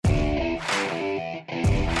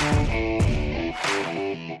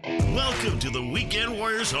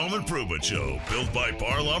Warriors Home Improvement Show, built by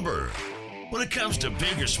Par Lumber. When it comes to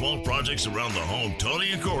big or small projects around the home,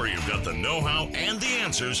 Tony and Corey have got the know-how and the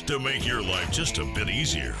answers to make your life just a bit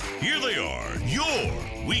easier. Here they are, your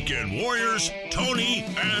Weekend Warriors, Tony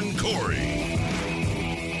and Corey.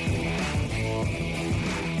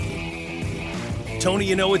 Tony,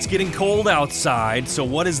 you know it's getting cold outside, so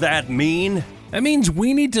what does that mean? That means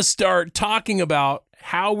we need to start talking about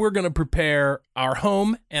how we're going to prepare our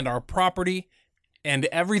home and our property and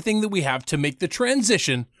everything that we have to make the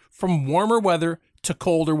transition from warmer weather to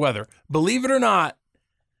colder weather. Believe it or not,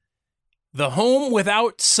 the home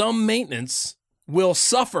without some maintenance will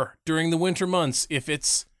suffer during the winter months if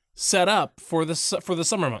it's set up for the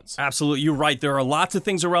summer months. Absolutely, you're right. There are lots of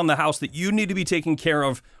things around the house that you need to be taking care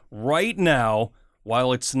of right now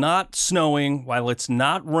while it's not snowing, while it's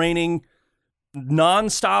not raining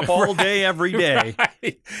nonstop all day, every day.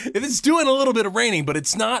 Right. It's doing a little bit of raining, but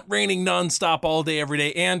it's not raining nonstop all day, every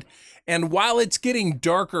day. And while it's getting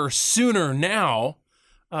darker sooner now,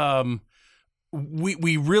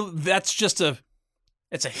 we really, it's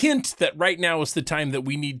a hint that right now is the time that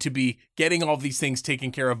we need to be getting all these things taken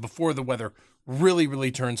care of before the weather really,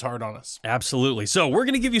 really turns hard on us. Absolutely. So we're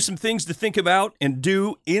going to give you some things to think about and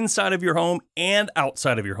do inside of your home and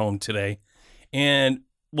outside of your home today. And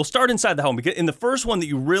we'll start inside the home. And the first one that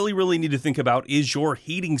you really, really need to think about is your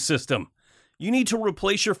heating system. You need to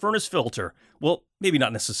replace your furnace filter. Well, maybe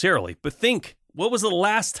not necessarily, but think, what was the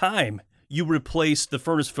last time you replaced the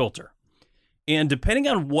furnace filter? And depending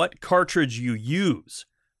on what cartridge you use,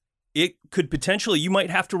 it could potentially, you might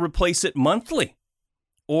have to replace it monthly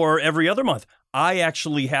or every other month. I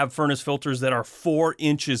actually have furnace filters that are 4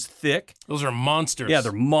 inches thick. Those are monsters. Yeah,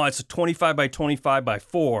 it's a 25 by 25 by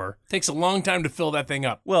 4. Takes a long time to fill that thing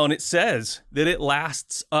up. Well, and it says that it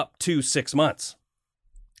lasts up to 6 months.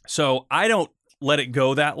 So I don't let it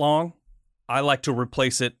go that long. I like to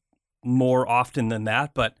replace it more often than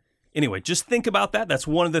that. But anyway, just think about that. That's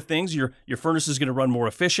one of the things. Your furnace is going to run more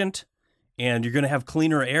efficient, and you're going to have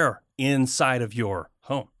cleaner air inside of your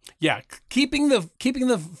home. Yeah, keeping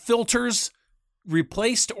the filters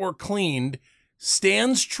replaced or cleaned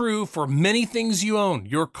stands true for many things you own.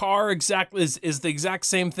 Your car exactly is the exact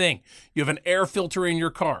same thing. You have an air filter in your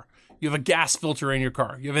car. You have a gas filter in your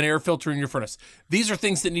car. You have an air filter in your furnace. These are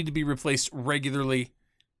things that need to be replaced regularly.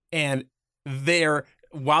 And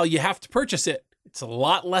while you have to purchase it, it's a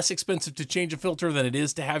lot less expensive to change a filter than it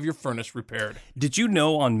is to have your furnace repaired. Did you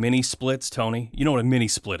know on mini splits, Tony? You know what a mini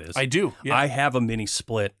split is? I do. Yeah. I have a mini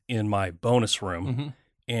split in my bonus room,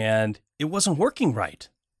 and it wasn't working right.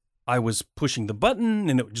 I was pushing the button,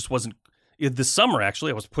 and it just wasn't. This summer,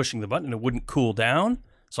 actually, I was pushing the button, and it wouldn't cool down.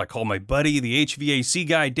 So I called my buddy, the HVAC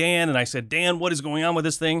guy, Dan, and I said, Dan, what is going on with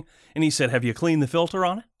this thing? And he said, have you cleaned the filter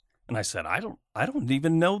on it? And I said, I don't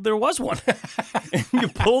even know there was one. And you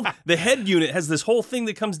pulled, the head unit has this whole thing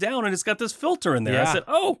that comes down, and it's got this filter in there. Yeah. I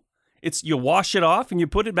said, you wash it off and you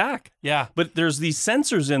put it back. Yeah. But there's these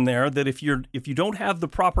sensors in there that if you don't have the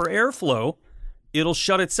proper airflow, it'll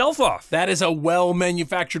shut itself off. That is a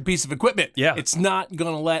well-manufactured piece of equipment. Yeah. It's not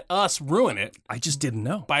going to let us ruin it. I just didn't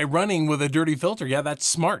know. By running with a dirty filter. Yeah, that's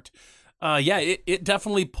smart. It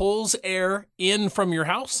definitely pulls air in from your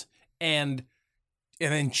house and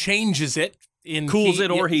then changes it. Cools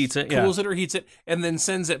it or heats it. Cools it or heats it and then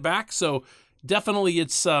sends it back. So definitely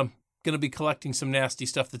it's going to be collecting some nasty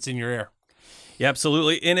stuff that's in your air. Yeah,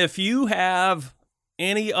 absolutely. And if you have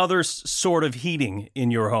any other sort of heating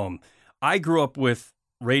in your home, I grew up with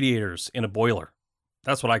radiators in a boiler.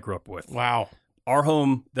 That's what I grew up with. Wow. Our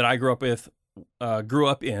home that I grew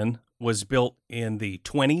up in was built in the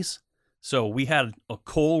 1920s. So we had a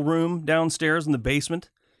coal room downstairs in the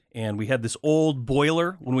basement, and we had this old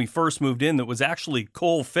boiler when we first moved in that was actually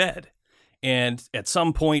coal fed. And at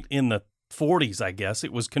some point in the 40s, I guess,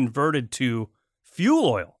 it was converted to fuel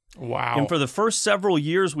oil. Wow. And for the first several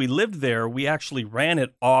years we lived there, we actually ran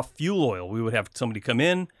it off fuel oil. We would have somebody come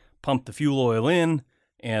in, pump the fuel oil in,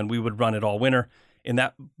 and we would run it all winter. And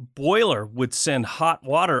that boiler would send hot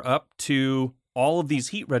water up to all of these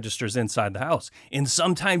heat registers inside the house. And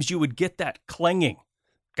sometimes you would get that clanging.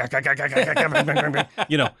 So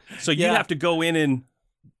you'd have to go in and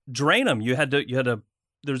drain them. You had to,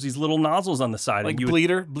 there's these little nozzles on the side. Like and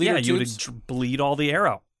bleeder tubes? You would bleed all the air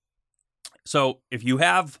out. So if you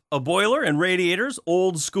have a boiler and radiators,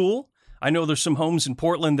 old school, I know there's some homes in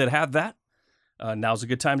Portland that have that. Now's a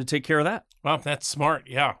good time to take care of that. Wow, that's smart.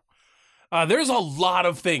 Yeah. There's a lot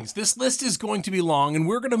of things. This list is going to be long, and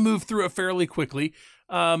we're going to move through it fairly quickly.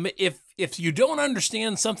 If if you don't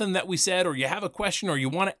understand something that we said, or you have a question, or you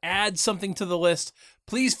want to add something to the list,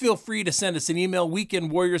 please feel free to send us an email,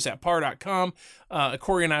 weekendwarriors@par.com.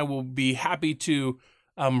 Corey and I will be happy to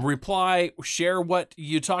reply, share what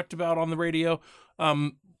you talked about on the radio,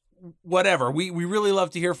 whatever. We really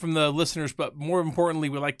love to hear from the listeners, but more importantly,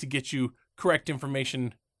 we like to get you correct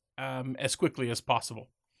information as quickly as possible.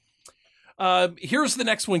 Here's the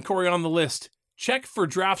next one, Corey, on the list. Check for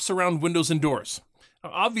drafts around windows and doors.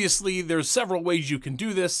 Obviously, there's several ways you can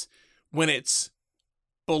do this. When it's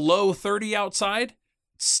below 30 outside,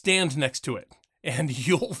 stand next to it, and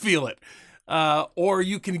you'll feel it. Or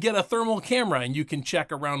you can get a thermal camera, and you can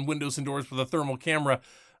check around windows and doors with a thermal camera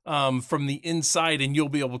from the inside, and you'll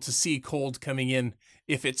be able to see cold coming in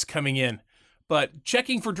if it's coming in. But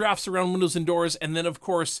checking for drafts around windows and doors, and then, of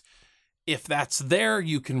course, if that's there,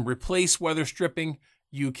 you can replace weather stripping.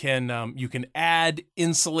 You can add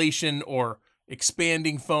insulation or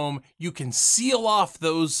expanding foam. You can seal off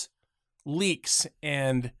those leaks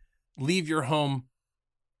and leave your home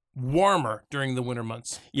warmer during the winter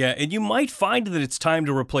months. Yeah, and you might find that it's time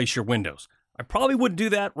to replace your windows. I probably wouldn't do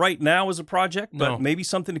that right now as a project, but maybe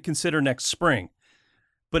something to consider next spring.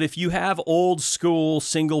 But if you have old school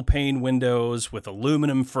single pane windows with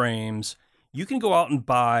aluminum frames, you can go out and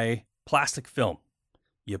buy plastic film.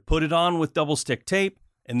 You put it on with double stick tape,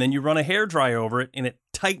 and then you run a hairdryer over it, and it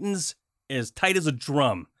tightens as tight as a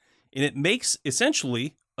drum. And it makes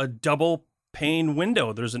essentially a double pane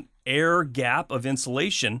window. There's an air gap of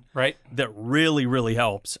insulation that really, really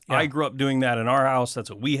helps. Yeah. I grew up doing that in our house. That's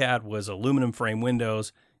what we had, was aluminum frame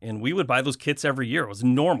windows, and we would buy those kits every year. It was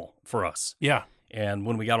normal for us. Yeah. And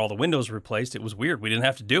when we got all the windows replaced, it was weird. We didn't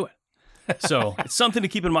have to do it. So it's something to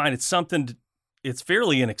keep in mind. It's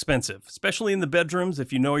fairly inexpensive, especially in the bedrooms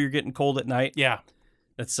if you know you're getting cold at night. Yeah.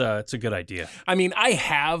 It's a good idea. I mean, I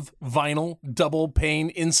have vinyl double pane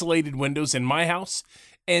insulated windows in my house,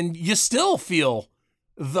 and you still feel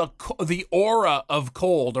the aura of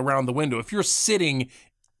cold around the window. If you're sitting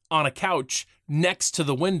on a couch next to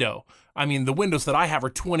the window, I mean, the windows that I have are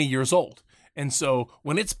 20 years old. And so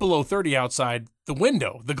when it's below 30 outside,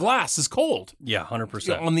 the glass is cold. Yeah,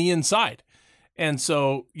 100%. On the inside. And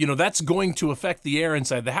so, that's going to affect the air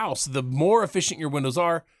inside the house. The more efficient your windows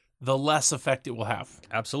are, the less effect it will have.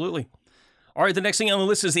 Absolutely. All right, the next thing on the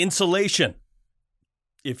list is insulation.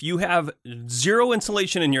 If you have zero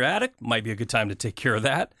insulation in your attic, might be a good time to take care of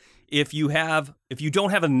that. If you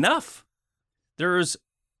don't have enough, there's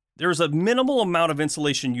a minimal amount of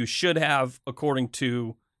insulation you should have according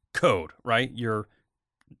to code, right? Your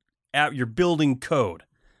building code.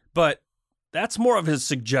 But that's more of a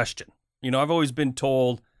suggestion. I've always been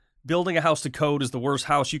told building a house to code is the worst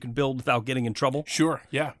house you can build without getting in trouble. Sure,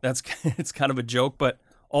 yeah. It's kind of a joke, but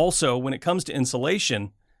also when it comes to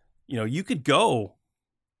insulation, you could go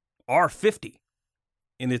R50,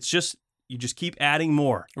 and you just keep adding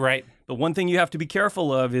more. Right. But one thing you have to be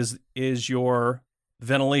careful of is your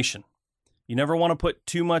ventilation. You never want to put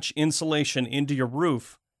too much insulation into your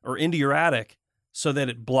roof or into your attic so that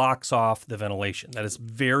it blocks off the ventilation. That is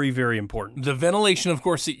very, very important. The ventilation, of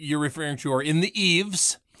course, that you're referring to are in the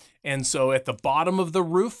eaves. And so at the bottom of the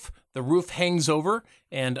roof hangs over,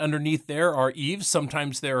 and underneath there are eaves.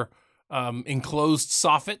 Sometimes they're enclosed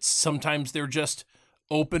soffits. Sometimes they're just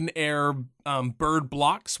open air bird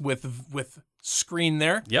blocks with screen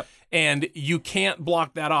there. Yep. And you can't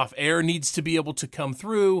block that off. Air needs to be able to come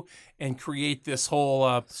through and create this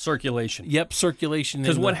whole circulation. Yep, circulation.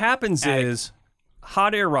 Because what happens is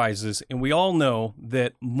hot air rises, and we all know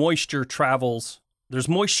that moisture travels. There's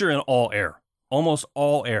moisture in all air, almost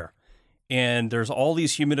all air. And there's all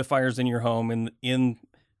these humidifiers in your home in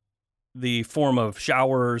the form of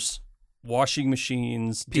showers, washing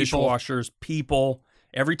machines, dishwashers, people.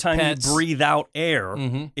 Every time pets. You breathe out air,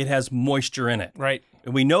 it has moisture in it. Right.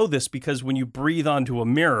 And we know this because when you breathe onto a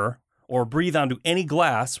mirror or breathe onto any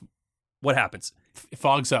glass, what happens? It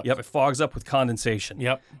fogs up. Yep, it fogs up with condensation.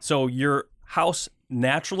 Yep. So your house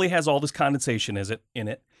naturally has all this condensation in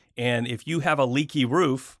it. And if you have a leaky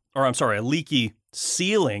a leaky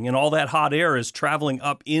ceiling and all that hot air is traveling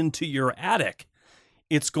up into your attic,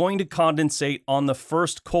 it's going to condensate on the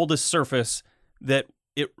first coldest surface that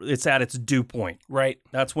it's at its dew point. Right.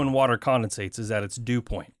 That's when water condensates, is at its dew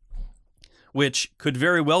point, which could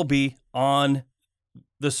very well be on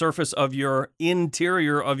the surface of your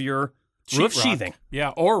interior of your roof sheathing. Yeah,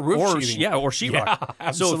 or roof sheathing. Yeah, or sheetrock. Yeah,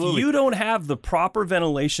 absolutely. So if you don't have the proper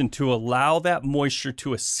ventilation to allow that moisture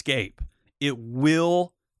to escape, it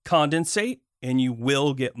will condensate and you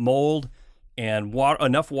will get mold, and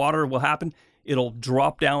enough water will happen. It'll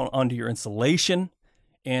drop down onto your insulation.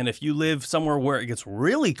 And if you live somewhere where it gets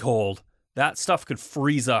really cold, that stuff could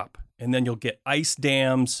freeze up and then you'll get ice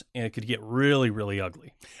dams, and it could get really, really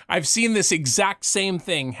ugly. I've seen this exact same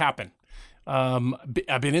thing happen.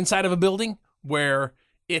 I've been inside of a building where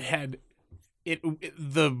the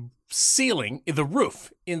ceiling, the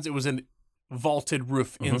roof, it was a vaulted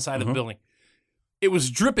roof inside of the building. It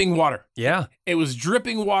was dripping water. Yeah. It was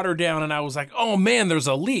dripping water down, and I was like, oh man, there's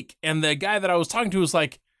a leak. And the guy that I was talking to was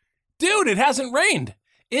like, dude, it hasn't rained.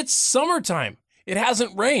 It's summertime. It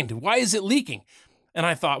hasn't rained. Why is it leaking? And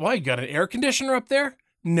I thought, well, you got an air conditioner up there?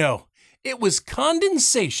 No. It was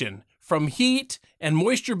condensation from heat and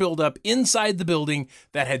moisture buildup inside the building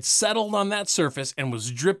that had settled on that surface and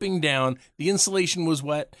was dripping down. The insulation was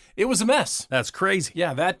wet. It was a mess. That's crazy.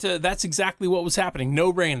 Yeah, that's exactly what was happening. No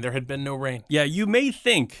rain. There had been no rain. Yeah, you may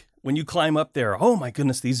think when you climb up there, oh my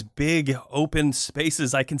goodness, these big open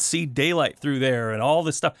spaces, I can see daylight through there and all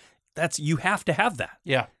this stuff. You have to have that.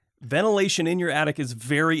 Yeah. Ventilation in your attic is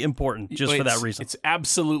very important just for that reason. It's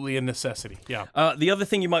absolutely a necessity. Yeah. The other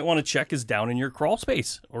thing you might want to check is down in your crawl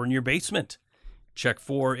space or in your basement. Check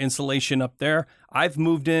for insulation up there. I've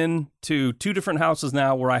moved in to 2 different houses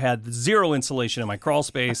now where I had 0 insulation in my crawl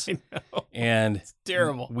space. I know. And It's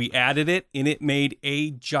terrible. we added it, and it made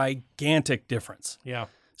a gigantic difference. Yeah.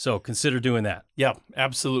 So consider doing that. Yeah,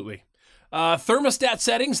 absolutely. Thermostat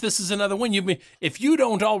settings. This is another one. If you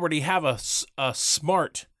don't already have a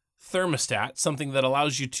smart thermostat, something that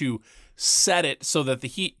allows you to set it so that the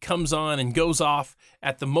heat comes on and goes off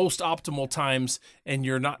at the most optimal times, and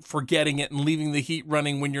you're not forgetting it and leaving the heat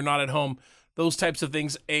running when you're not at home, those types of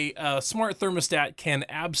things, a smart thermostat can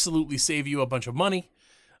absolutely save you a bunch of money.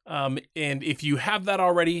 And if you have that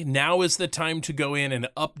already, now is the time to go in and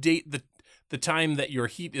update the time that your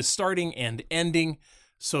heat is starting and ending,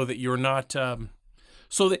 so that you're not.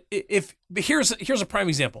 So that here's a prime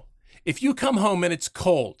example. If you come home and it's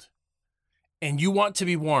cold, and you want to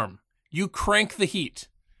be warm, you crank the heat,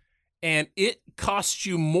 and it costs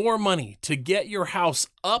you more money to get your house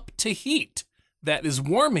up to heat that is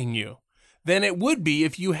warming you than it would be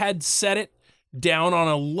if you had set it down on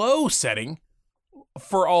a low setting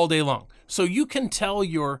for all day long. So you can tell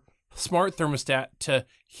your smart thermostat to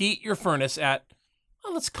heat your furnace at,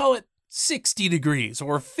 well, let's call it 60 degrees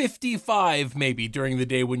or 55 maybe during the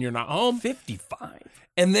day when you're not home. 55.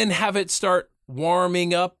 And then have it start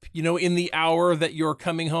warming up, in the hour that you're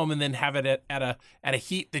coming home, and then have it at a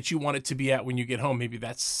heat that you want it to be at when you get home. Maybe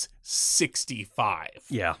that's 65.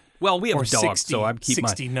 Yeah. Well, we have Or dogs, 60, so I'd keep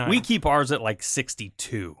 69. we keep ours at like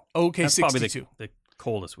 62. Okay, That's 62. probably the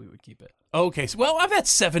coldest we would keep it. Okay, so, well, I'm at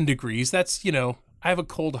 7 degrees. That's, I have a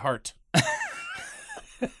cold heart.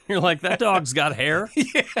 You're like, that dog's got hair?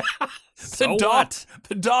 Yeah. So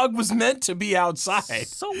The dog was meant to be outside.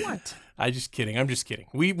 So what? I'm just kidding.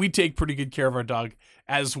 We take pretty good care of our dog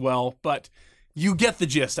as well, but you get the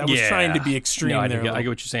gist. I was trying to be extreme I there. get what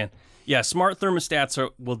you're saying. Yeah, smart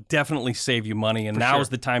thermostats will definitely save you money, and now is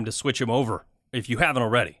the time to switch them over if you haven't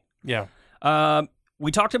already. Yeah.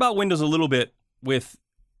 We talked about windows a little bit with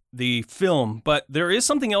the film, but there is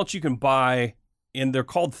something else you can buy, and they're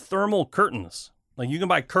called thermal curtains. Like you can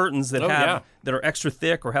buy curtains that that are extra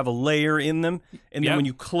thick or have a layer in them, and then when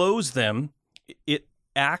you close them, it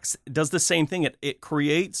does the same thing. It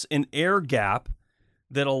creates an air gap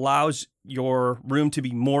that allows your room to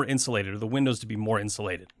be more insulated, or the windows to be more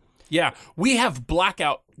insulated. Yeah, we have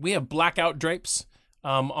blackout drapes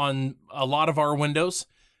on a lot of our windows,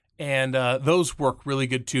 and those work really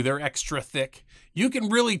good too. They're extra thick. You can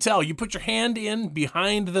really tell. You put your hand in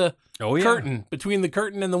behind the curtain, between the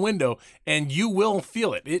curtain and the window, and you will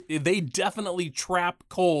feel it. They definitely trap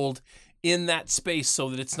cold in that space so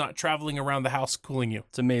that it's not traveling around the house cooling you.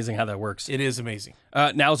 It's amazing how that works. It is amazing.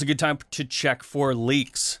 Now is a good time to check for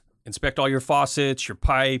leaks. Inspect all your faucets, your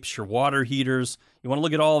pipes, your water heaters. You want to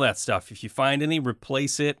look at all that stuff. If you find any,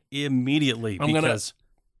 replace it immediately.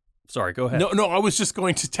 Sorry, go ahead. No, I was just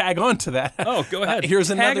going to tag on to that. Oh, go ahead.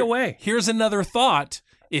 Tag away. Here's another thought.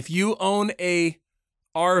 If you own a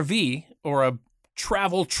RV or a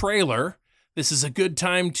travel trailer, this is a good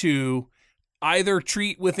time to either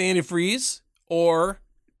treat with antifreeze or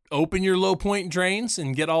open your low point drains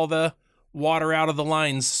and get all the water out of the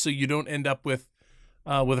lines so you don't end up with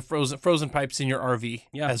frozen pipes in your RV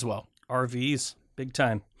as well. RVs, big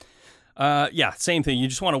time. Same thing. You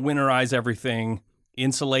just want to winterize everything,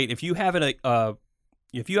 insulate. If you have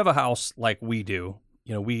a house like we do,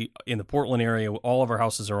 we in the Portland area, all of our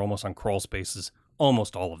houses are almost on crawl spaces,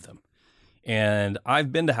 almost all of them. And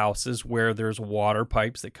I've been to houses where there's water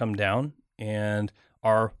pipes that come down and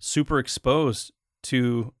are super exposed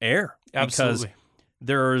to air. Absolutely. Because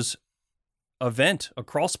there's a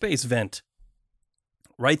crawl space vent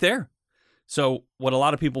right there. So what a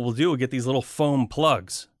lot of people will do will get these little foam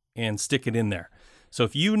plugs and stick it in there. So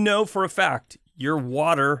if you know for a fact your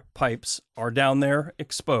water pipes are down there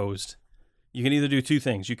exposed, you can either do two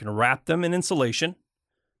things. You can wrap them in insulation,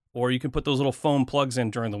 or you can put those little foam plugs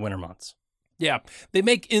in during the winter months. Yeah, they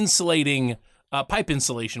make insulating pipe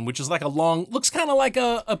insulation, which is like a long, looks kind of like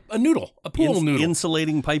a noodle, a pool noodle.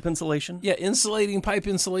 Insulating pipe insulation? Yeah, insulating pipe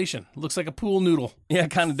insulation. Looks like a pool noodle. Yeah,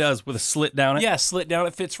 it kind of does, with a slit down it. Yeah, slit down.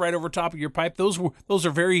 It fits right over top of your pipe. Those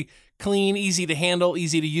are very clean, easy to handle,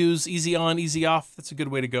 easy to use, easy on, easy off. That's a good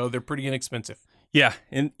way to go. They're pretty inexpensive. Yeah,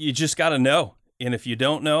 and you just got to know. And if you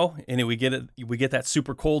don't know, and we get that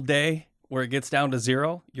super cold day where it gets down to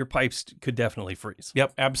zero, your pipes could definitely freeze.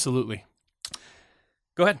 Yep, absolutely.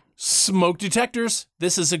 Go ahead. Smoke detectors.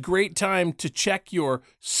 This is a great time to check your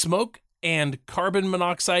smoke and carbon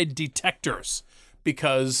monoxide detectors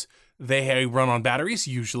because they run on batteries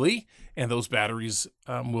usually, and those batteries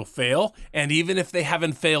will fail. And even if they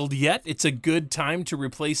haven't failed yet, it's a good time to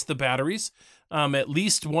replace the batteries. At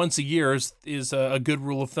least once a year is a good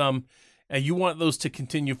rule of thumb. You want those to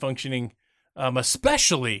continue functioning,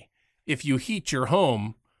 especially if you heat your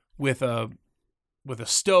home with a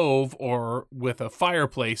stove or with a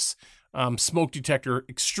fireplace. Smoke detector,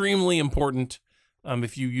 extremely important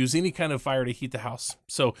if you use any kind of fire to heat the house.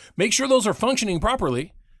 So make sure those are functioning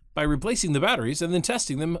properly by replacing the batteries and then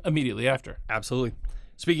testing them immediately after. Absolutely.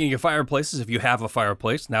 Speaking of fireplaces, if you have a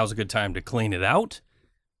fireplace, now's a good time to clean it out.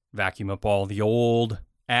 Vacuum up all the old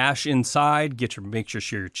ash inside. Make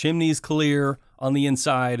sure your chimney's clear on the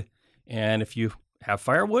inside. And if you have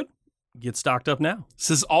firewood, get stocked up now.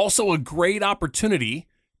 This is also a great opportunity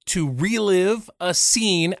to relive a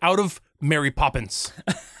scene out of Mary Poppins.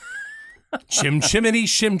 Chim chimney,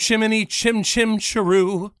 shim chimney, chim chim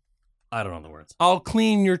chiroo. I don't know the words. I'll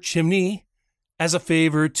clean your chimney as a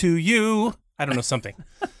favor to you. I don't know, something.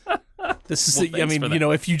 This is, Well, I mean, you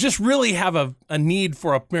know, if you just really have a need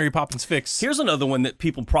for a Mary Poppins fix. Here's another one that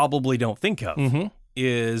people probably don't think of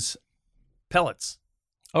is pellets.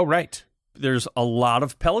 Oh, right. There's a lot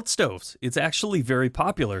of pellet stoves. It's actually very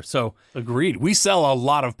popular. So Agreed. We sell a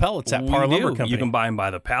lot of pellets at Par Lumber Company. You can buy them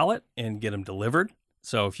by the pallet and get them delivered.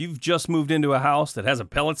 So if you've just moved into a house that has a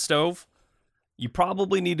pellet stove, you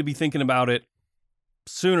probably need to be thinking about it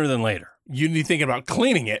sooner than later. You need to think about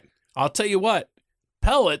cleaning it. I'll tell you what,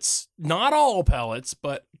 pellets, not all pellets,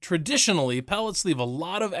 but traditionally, pellets leave a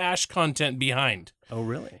lot of ash content behind. Oh,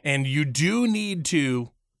 really? And you do need to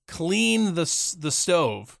clean the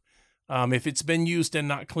stove if it's been used and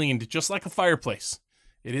not cleaned, just like a fireplace.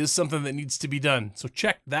 It is something that needs to be done. So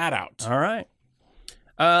check that out. All right.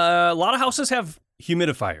 A lot of houses have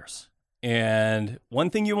humidifiers. And one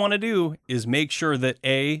thing you want to do is make sure that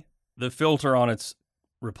the filter on it's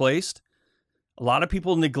replaced. A lot of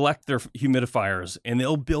people neglect their humidifiers and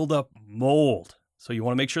they'll build up mold. So you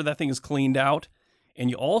want to make sure that thing is cleaned out. And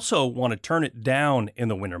you also want to turn it down in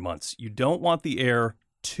the winter months. You don't want the air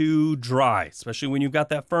too dry, especially when you've got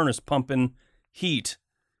that furnace pumping heat.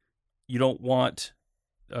 You don't want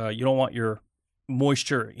your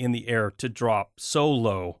moisture in the air to drop so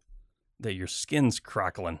low that your skin's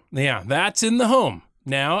crackling. Yeah, that's in the home.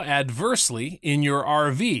 Now, adversely, in your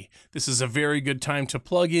RV, this is a very good time to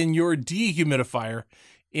plug in your dehumidifier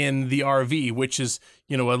in the RV, which is,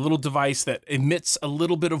 a little device that emits a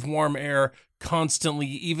little bit of warm air constantly,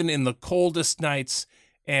 even in the coldest nights,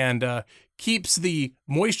 and keeps the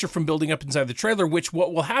moisture from building up inside the trailer, which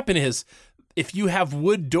what will happen is if you have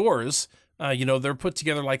wood doors, they're put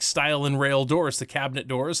together like stile and rail doors, the cabinet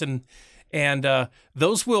doors, and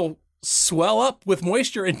those will swell up with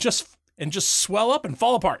moisture and just swell up and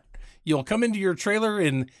fall apart. You'll come into your trailer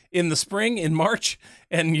in the spring, in March,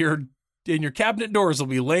 and your cabinet doors will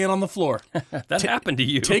be laying on the floor. That happened to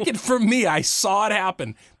you. Take it from me. I saw it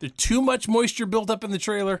happen. There's too much moisture built up in the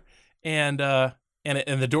trailer, and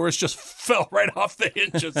the doors just fell right off the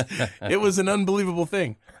hinges. It was an unbelievable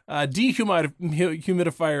thing.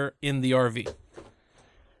 Dehumidifier in the RV.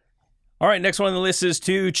 All right, next one on the list is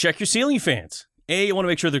to check your ceiling fans. You want to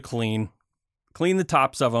make sure they're clean. Clean the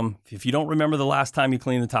tops of them. If you don't remember the last time you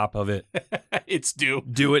cleaned the top of it, it's due.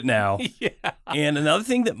 Do it now. Yeah. And another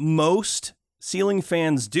thing that most ceiling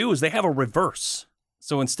fans do is they have a reverse.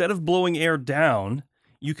 So instead of blowing air down,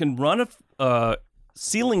 you can run a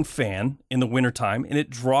ceiling fan in the wintertime, and it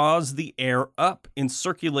draws the air up and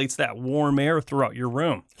circulates that warm air throughout your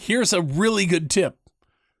room. Here's a really good tip.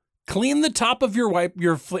 Clean the top of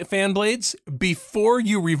your fan blades before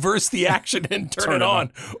you reverse the action and turn it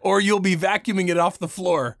on, or you'll be vacuuming it off the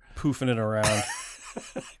floor. Poofing it around.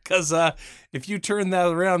 Because if you turn that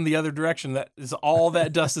around the other direction, that is all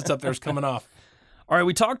that dust that's up there is coming off. All right,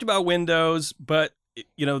 we talked about windows, but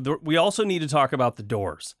we also need to talk about the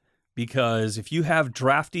doors, because if you have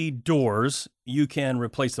drafty doors, you can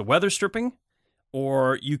replace the weather stripping,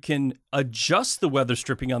 or you can adjust the weather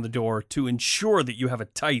stripping on the door to ensure that you have a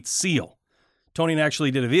tight seal. Tony actually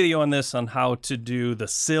did a video on this, on how to do the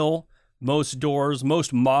sill. Most doors,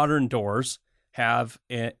 most modern doors have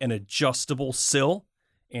an adjustable sill.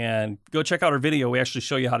 And go check out our video. We actually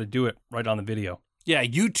show you how to do it right on the video. Yeah,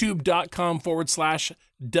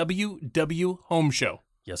 youtube.com/WW Home Show.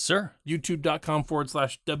 Yes, sir.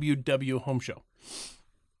 youtube.com/WW Home Show.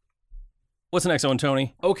 What's the next one,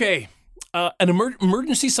 Tony? Okay.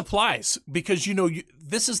 Emergency supplies, because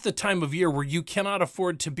this is the time of year where you cannot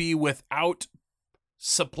afford to be without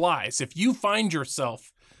supplies. If you find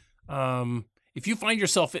yourself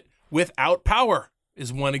without power,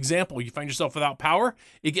 is one example. You find yourself without power,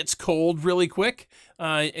 it gets cold really quick,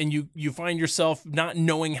 and you find yourself not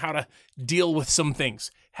knowing how to deal with some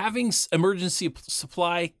things. Having emergency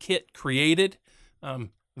supply kit created,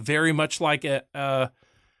 very much like an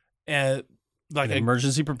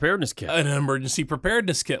emergency preparedness kit. An emergency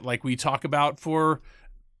preparedness kit, like we talk about for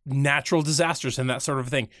natural disasters and that sort of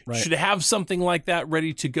thing. Right. Should have something like that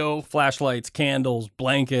ready to go. Flashlights, candles,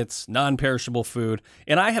 blankets, non-perishable food.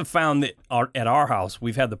 And I have found that at our house,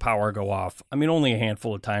 we've had the power go off. I mean, only a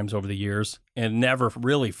handful of times over the years, and never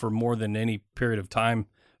really for more than any period of time,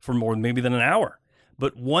 for more maybe than an hour.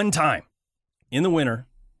 But one time in the winter,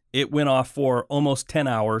 it went off for almost 10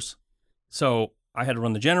 hours. So I had to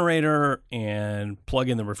run the generator and plug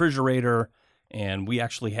in the refrigerator, and we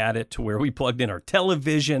actually had it to where we plugged in our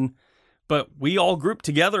television. But we all grouped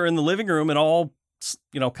together in the living room and all,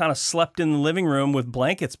 kind of slept in the living room with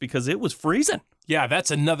blankets because it was freezing. Yeah, that's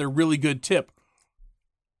another really good tip.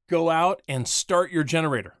 Go out and start your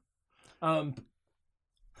generator.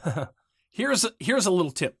 Here's a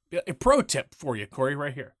little tip, a pro tip for you, Corey,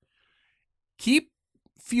 right here. Keep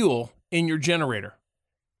fuel in your generator.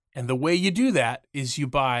 And the way you do that is you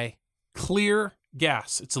buy clear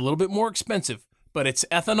gas. It's a little bit more expensive, but it's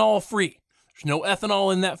ethanol free. There's no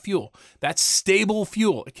ethanol in that fuel. That's stable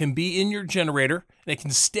fuel. It can be in your generator, and it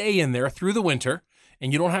can stay in there through the winter,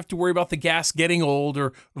 and you don't have to worry about the gas getting old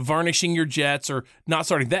or varnishing your jets or not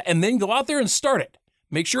starting that. And then go out there and start it.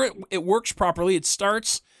 Make sure it works properly. It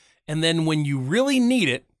starts, and then when you really need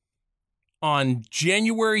it, on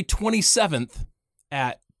January 27th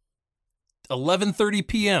at 11:30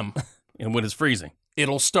 p.m. and when it's freezing,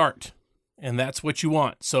 it'll start. And that's what you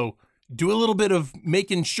want. So do a little bit of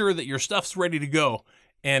making sure that your stuff's ready to go,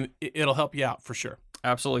 and it'll help you out for sure.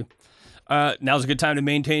 Absolutely. Now's a good time to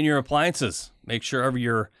maintain your appliances. Make sure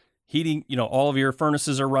your heating, all of your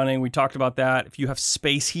furnaces are running. We talked about that. If you have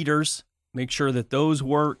space heaters, make sure that those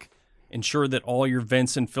work. Ensure that all your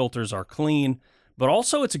vents and filters are clean. But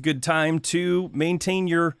also, it's a good time to maintain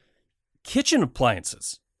your kitchen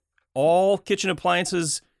appliances. All kitchen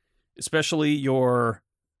appliances, especially your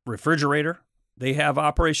refrigerator, they have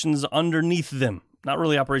operations underneath them. Not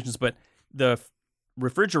really operations, but the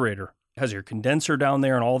refrigerator has your condenser down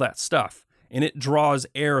there and all that stuff, and it draws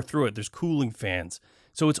air through it. There's cooling fans.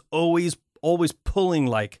 So it's always pulling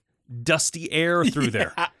like dusty air through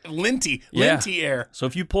there. Linty air. So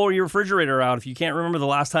if you pull your refrigerator out, if you can't remember the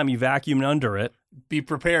last time you vacuumed under it, be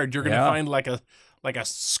prepared. You're going to find like a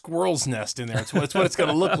squirrel's nest in there. It's what it's going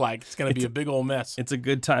to look like. It's going to be a big old mess. It's a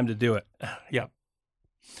good time to do it. Yeah.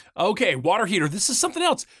 Okay, water heater. This is something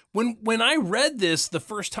else. When I read this the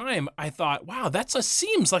first time, I thought, wow,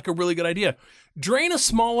 seems like a really good idea. Drain a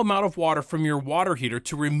small amount of water from your water heater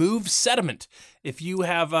to remove sediment. If you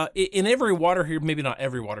have, in every water heater, maybe not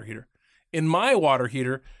every water heater, in my water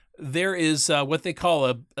heater, there is what they call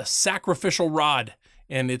a sacrificial rod,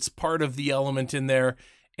 and it's part of the element in there,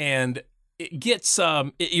 and it gets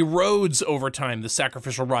it erodes over time, the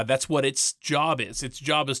sacrificial rod. That's what its job is. Its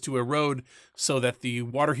job is to erode so that the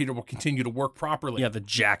water heater will continue to work properly. Yeah, the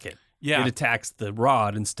jacket. Yeah. It attacks the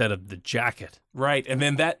rod instead of the jacket. Right. And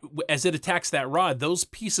then as it attacks that rod, those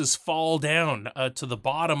pieces fall down to the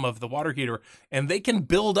bottom of the water heater, and they can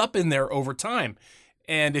build up in there over time.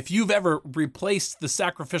 And if you've ever replaced the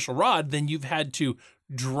sacrificial rod, then you've had to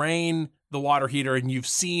drain the water heater, and you've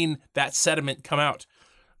seen that sediment come out.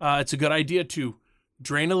 It's a good idea to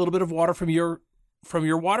drain a little bit of water from your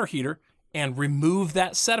water heater and remove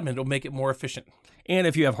that sediment. It'll make it more efficient. And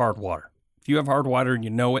if you have hard water. If you have hard water and you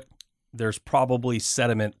know it, there's probably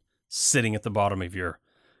sediment sitting at the bottom of your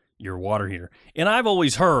water heater. And I've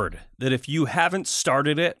always heard that if you haven't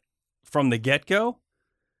started it from the get-go,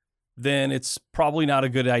 then it's probably not a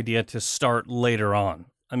good idea to start later on.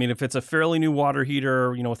 I mean, if it's a fairly new water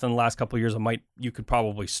heater, within the last couple of years, you could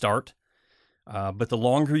probably start. But the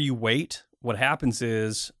longer you wait, what happens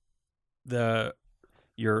is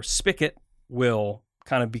your spigot will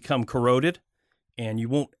kind of become corroded, and you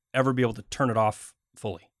won't ever be able to turn it off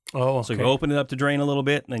fully. Oh, okay. So you open it up to drain a little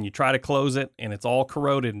bit, and then you try to close it, and it's all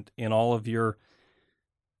corroded in all of your,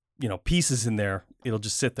 pieces in there. It'll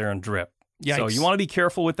just sit there and drip. Yikes. So you want to be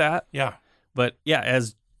careful with that. Yeah. But yeah,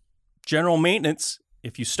 as general maintenance,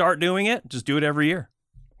 if you start doing it, just do it every year.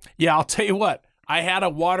 Yeah, I'll tell you what. I had a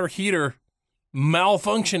water heater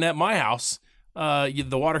malfunction at my house. The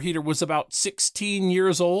water heater was about 16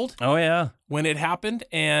 years old Oh, yeah. when it happened,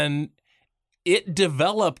 and it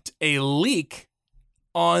developed a leak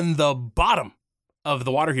on the bottom of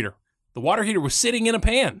the water heater. The water heater was sitting in a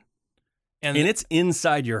pan. And it's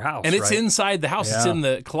inside your house, And it's right? inside the house. It's Yeah. in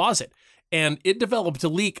the closet. And it developed a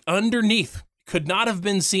leak underneath. Could not have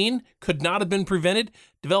been seen, could not have been prevented.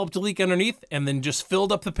 Developed a leak underneath and then just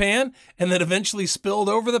filled up the pan and then eventually spilled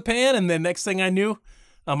over the pan. And then next thing I knew,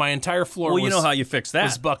 my entire floor Well, you know how you fix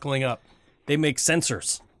was that. buckling up. They make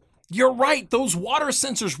sensors. You're right. Those water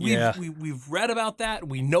sensors, Yeah. we've read about that.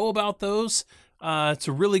 We know about those. It's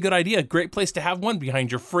a really good idea. Great place to have one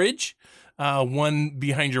behind your fridge, one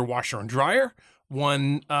behind your washer and dryer,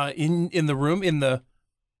 one in the room, in the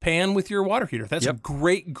pan with your water heater. That's a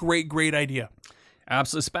great, great, great idea.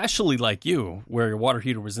 Absolutely, especially like you, where your water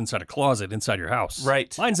heater was inside a closet inside your house.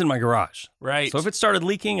 Right. Mine's in my garage. Right. So if it started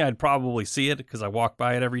leaking, I'd probably see it because I walk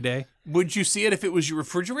by it every day. Would you see it if it was your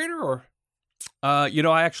refrigerator or? I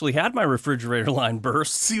actually had my refrigerator line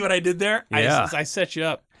burst, See what I did there? Yeah. I set you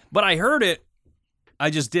up. but I heard it. I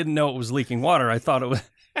just didn't know it was leaking water. I thought it was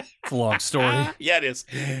it's a long story. Yeah, it is.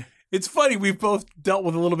 It's funny. We've both dealt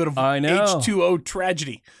with a little bit of I know. H2O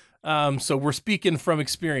tragedy. So we're speaking from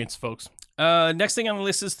experience, folks. Next thing on the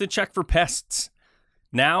list is to check for pests.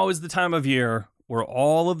 Now is the time of year where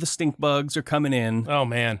all of the stink bugs are coming in. Oh,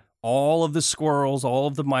 man. All of the squirrels, all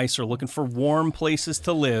of the mice are looking for warm places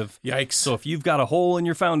to live. Yikes. So if you've got a hole in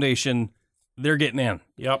your foundation, they're getting in.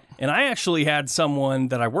 Yep. And I actually had someone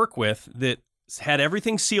that I work with that had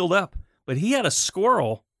everything sealed up, but he had a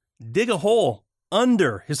squirrel dig a hole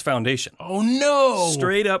under his foundation. Oh, no.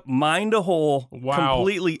 Straight up mined a hole Wow.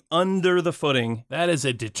 completely under the footing. That is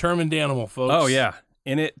a determined animal, folks. Oh, yeah.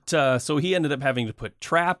 And so he ended up having to put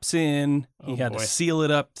traps in. He Oh, had boy. to seal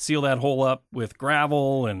that hole up with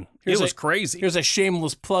gravel, and it was crazy. Here's a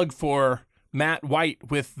shameless plug for Matt White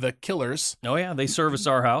with the Killers. Oh, yeah, they service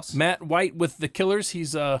our house. Matt White with the Killers. He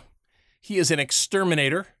is an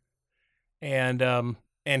exterminator, and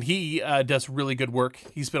he does really good work.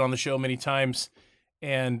 He's been on the show many times,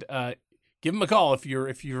 and give him a call if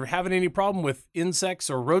you're having any problem with insects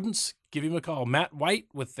or rodents. Give him a call. Matt White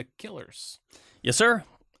with the Killers. Yes, sir.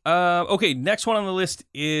 Okay, next one on the list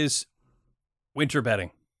is winter bedding.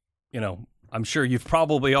 I'm sure you've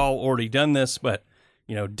probably all already done this, but,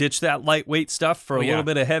 ditch that lightweight stuff for a little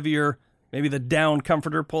bit of heavier, maybe the down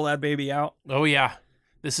comforter, pull that baby out. Oh yeah,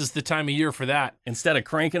 this is the time of year for that. Instead of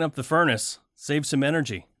cranking up the furnace, save some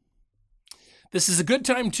energy. This is a good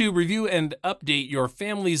time to review and update your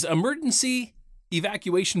family's emergency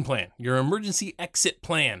evacuation plan, your emergency exit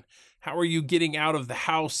plan. How are you getting out of the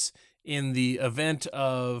house in the event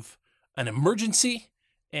of an emergency?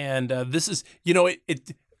 And this is,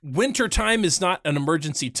 winter time is not an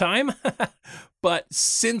emergency time, but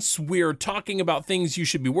since we're talking about things you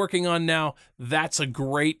should be working on now, that's a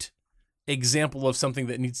great example of something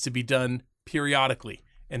that needs to be done periodically.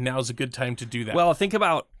 And now's a good time to do that. Well, think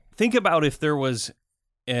about if there was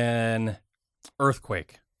an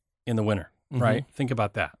earthquake in the winter, right? Think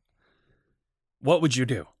about that. What would you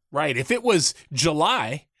do? Right. If it was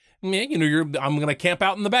July, I'm going to camp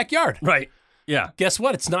out in the backyard. Right. Yeah. Guess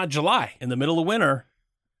what? It's not July. In the middle of winter,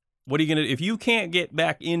 what are you going to do? If you can't get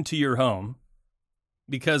back into your home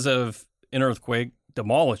because of an earthquake,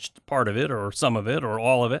 demolished part of it or some of it or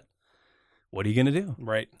all of it, what are you going to do?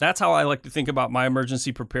 Right. That's how I like to think about my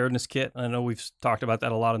emergency preparedness kit. I know we've talked about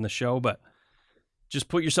that a lot in the show, but just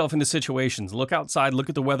put yourself into situations. Look outside, look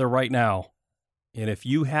at the weather right now. And if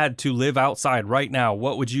you had to live outside right now,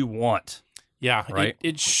 what would you want? Yeah. Right.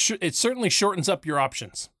 It certainly shortens up your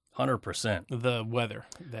options, 100%. the weather.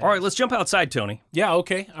 All right, let's jump outside, Tony. Yeah.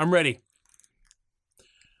 Okay. I'm ready.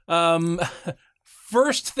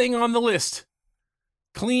 First thing on the list,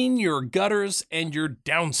 clean your gutters and your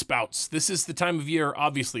downspouts. This is the time of year,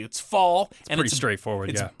 obviously. It's fall. Pretty straightforward,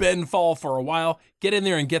 It's yeah. been fall for a while. Get in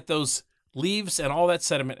there and get those leaves and all that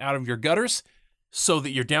sediment out of your gutters so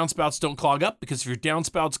that your downspouts don't clog up, because if your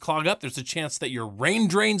downspouts clog up, there's a chance that your rain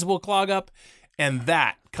drains will clog up, and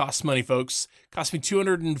that costs money, folks. Cost me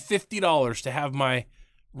 $250 to have my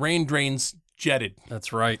rain drains jetted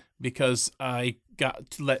That's right. because I got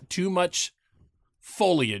to let too much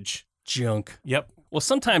foliage. Junk. Yep. Well,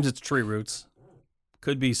 sometimes it's tree roots.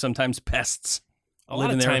 Could be sometimes pests.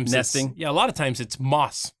 living there, nesting. A lot of times it's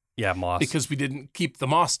moss Yeah, moss. because we didn't keep the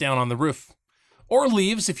moss down on the roof, or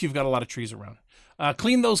leaves if you've got a lot of trees around.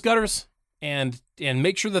 Clean those gutters and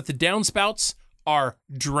make sure that the downspouts are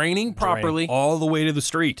draining properly. Drain all the way to the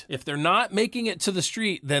street. If they're not making it to the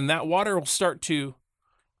street, then that water will start to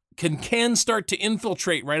can start to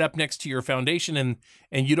infiltrate right up next to your foundation,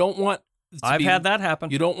 and you don't want. I've had that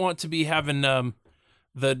happen. You don't want to be having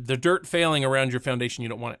the dirt failing around your foundation. You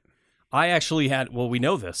don't want it. I actually had. Well, we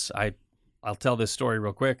know this. I'll tell this story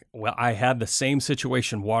real quick. Well, I had the same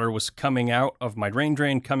situation. Water was coming out of my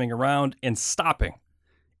drain, coming around and stopping,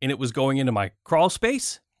 and it was going into my crawl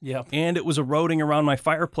space. Yeah. And it was eroding around my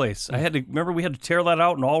fireplace. I had to remember we had to tear that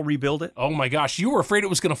out and all rebuild it. Oh my gosh, you were afraid it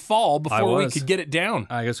was going to fall before we could get it down.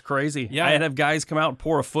 I was crazy. Yeah. I had to have guys come out and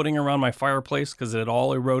pour a footing around my fireplace because it had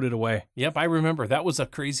all eroded away. Yep, I remember. That was a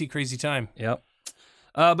crazy, crazy time. Yep.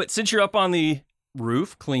 But since you're up on the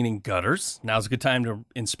roof cleaning gutters, now's a good time to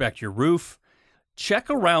inspect your roof. Check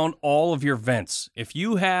around all of your vents. If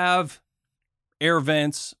you have air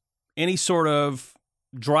vents, any sort of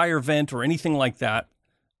dryer vent or anything like that,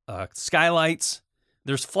 skylights,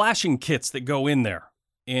 there's flashing kits that go in there,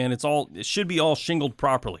 and it should be all shingled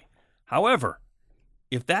properly. However,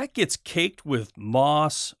 if that gets caked with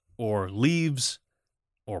moss or leaves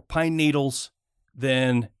or pine needles,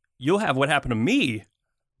 then you'll have what happened to me,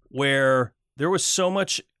 where there was so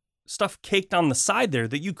much stuff caked on the side there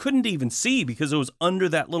that you couldn't even see because it was under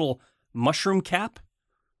that little mushroom cap.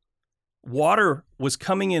 Water was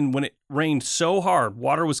coming in when it rained so hard.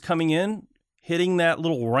 Water was coming in, hitting that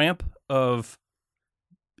little ramp of,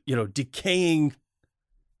 decaying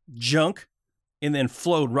junk, and then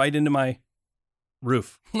flowed right into my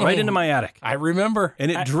roof, right into my attic. I remember.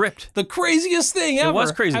 And it dripped. The craziest thing ever. It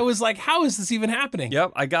was crazy. I was like, how is this even happening?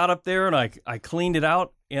 Yep. I got up there and I cleaned it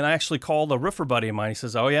out, and I actually called a roofer buddy of mine. He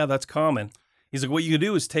says, oh, yeah, that's common. He's like, what you can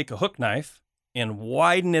do is take a hook knife and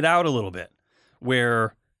widen it out a little bit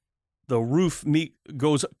where the roof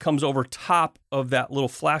comes over top of that little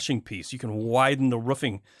flashing piece. You can widen the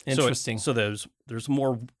roofing. Interesting. So there's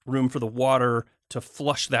more room for the water to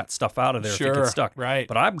flush that stuff out of there if it gets stuck. Right.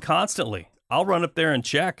 But I'll run up there and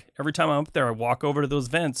check. Every time I'm up there, I walk over to those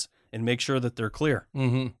vents and make sure that they're clear.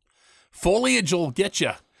 Mm-hmm. Foliage will get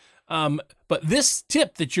you. But this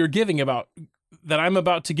tip that you're giving that I'm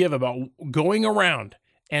about to give about going around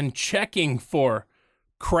and checking for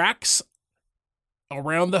cracks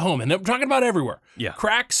around the home, and I'm talking about everywhere. Yeah.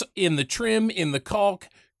 Cracks in the trim, in the caulk,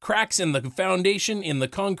 cracks in the foundation, in the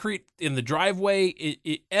concrete, in the driveway,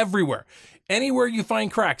 everywhere. Anywhere you find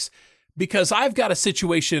cracks. Because I've got a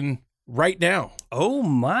situation right now. Oh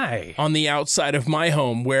my. On the outside of my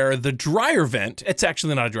home where the dryer vent, it's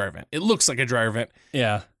actually not a dryer vent. It looks like a dryer vent.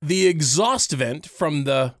 Yeah. The exhaust vent from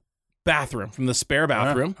the bathroom, from the spare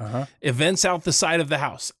bathroom, it vents out the side of the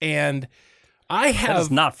house. And I have... That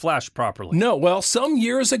does not flash properly. No, well, some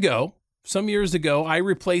years ago, I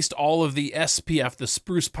replaced all of the SPF, the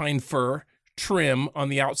spruce pine fir trim on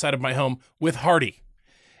the outside of my home with Hardy.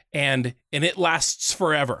 And it lasts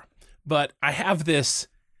forever. But I have this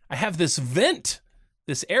vent,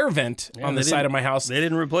 this air vent on the side of my house. They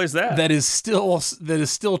didn't replace that. That is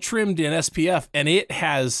still trimmed in SPF, and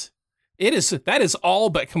that is all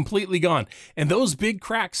but completely gone. And those big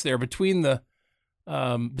cracks there between the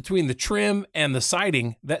trim and the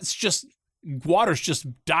siding, that's just water's just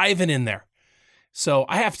diving in there. So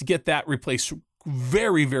I have to get that replaced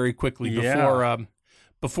very, very quickly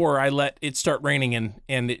before I let it start raining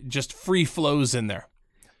and it just free flows in there.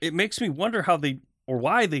 It makes me wonder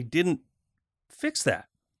why they didn't fix that.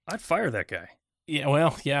 I'd fire that guy. Yeah,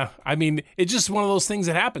 well, yeah. I mean, it's just one of those things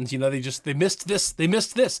that happens. They missed this. They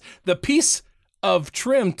missed this. The piece of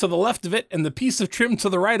trim to the left of it and the piece of trim to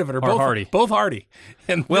the right of it are both Hardy. Both Hardy.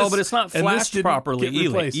 And but it's not flashed properly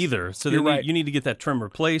either. So You're right. You need to get that trim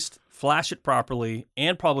replaced, flash it properly,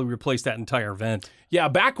 and probably replace that entire vent. Yeah,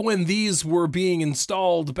 back when these were being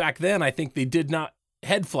installed back then, I think they did not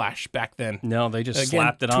head flash back then. No, they just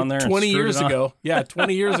slapped it on there. 20 years ago. Yeah,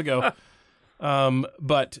 20 years ago.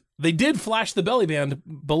 But they did flash the belly band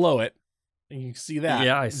below it. You can see that.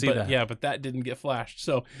 Yeah, I see that. Yeah, but that didn't get flashed.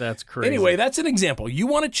 So that's crazy. Anyway, that's an example. You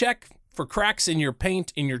want to check for cracks in your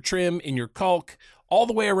paint, in your trim, in your caulk, all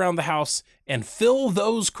the way around the house, and fill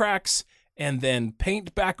those cracks, and then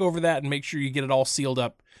paint back over that and make sure you get it all sealed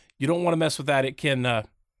up. You don't want to mess with that. It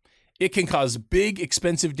can cause big,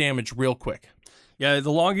 expensive damage real quick. Yeah,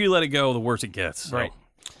 the longer you let it go, the worse it gets. So. Right.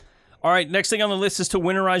 All right, next thing on the list is to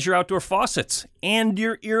winterize your outdoor faucets and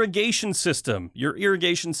your irrigation system. Your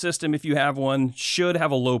irrigation system, if you have one, should have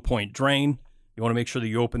a low point drain. You want to make sure that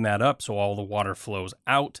you open that up so all the water flows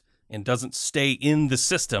out and doesn't stay in the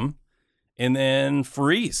system. and then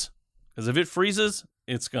freeze. Because if it freezes,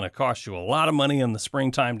 it's going to cost you a lot of money in the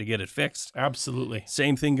springtime to get it fixed. Absolutely.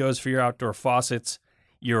 Same thing goes for your outdoor faucets,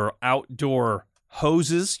 your outdoor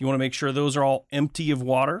hoses. You want to make sure those are all empty of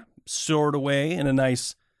water, stored away in a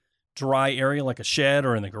nice dry area like a shed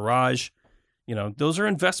or in the garage. You know, those are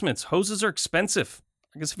investments. Hoses are expensive.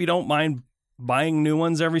 I guess if you don't mind buying new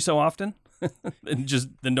ones every so often,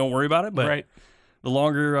 then don't worry about it. But Right. the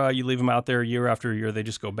longer you leave them out there year after year, they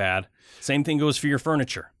just go bad. Same thing goes for your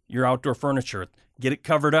furniture, your outdoor furniture. Get it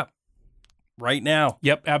covered up right now.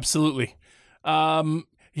 Yep, absolutely.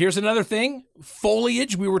 Here's another thing.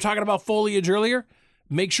 Foliage. We were talking about foliage earlier.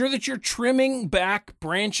 Make sure that you're trimming back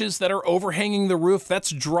branches that are overhanging the roof.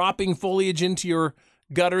 That's dropping foliage into your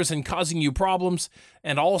gutters and causing you problems.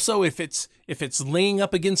 And also, if it's laying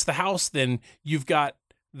up against the house, then you've got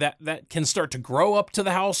that can start to grow up to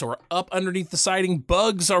the house or up underneath the siding.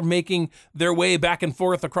 Bugs are making their way back and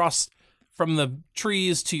forth across from the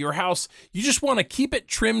trees to your house. You just want to keep it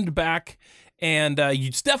trimmed back, and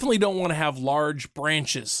you definitely don't want to have large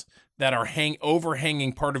branches that are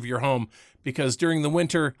overhanging part of your home, because during the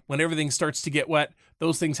winter, when everything starts to get wet,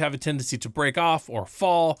 those things have a tendency to break off or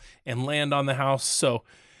fall and land on the house. So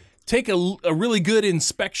take a really good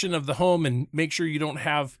inspection of the home and make sure you don't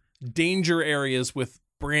have danger areas with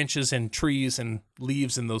branches and trees and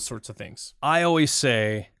leaves and those sorts of things. I always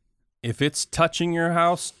say, if it's touching your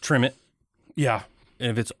house, trim it. Yeah.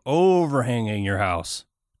 And if it's overhanging your house,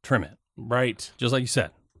 trim it. Right. Just like you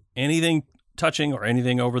said, anything touching or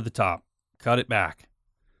anything over the top, cut it back.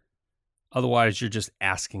 Otherwise, you're just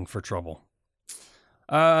asking for trouble.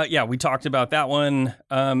 Yeah, we talked about that one.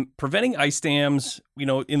 Preventing ice dams, you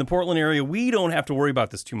know, in the Portland area, we don't have to worry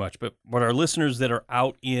about this too much, but our listeners that are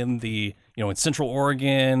out in the, you know, in Central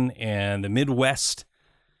Oregon and the Midwest,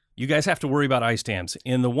 you guys have to worry about ice dams.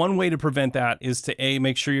 And the one way to prevent that is to A,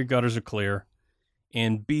 make sure your gutters are clear,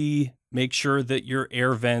 and B, make sure that your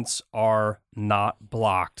air vents are not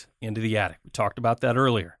blocked into the attic. We talked about that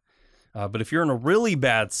earlier. But if you're in a really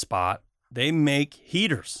bad spot, they make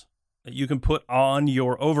heaters that you can put on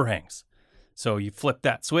your overhangs. So you flip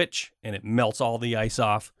that switch and it melts all the ice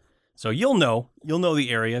off. So you'll know the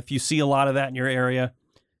area. If you see a lot of that in your area,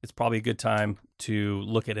 it's probably a good time to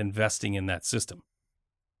look at investing in that system.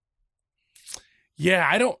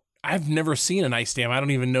 Yeah, I've never seen an ice dam. I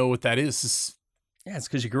don't even know what that is. Yeah, it's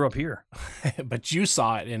because you grew up here. But you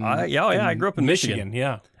saw it in I grew up in Michigan.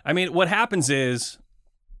 Yeah. I mean, what happens is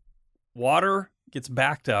water gets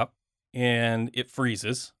backed up and it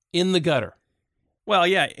freezes. In the gutter. Well,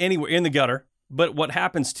 yeah, anywhere in the gutter. But what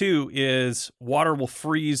happens too is water will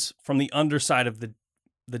freeze from the underside of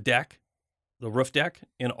the deck, the roof deck,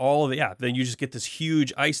 and all of then you just get this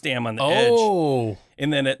huge ice dam on the edge.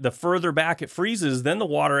 And then the further back it freezes, then the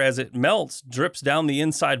water, as it melts, drips down the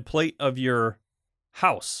inside plate of your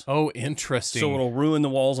house. Oh, interesting. So it'll ruin the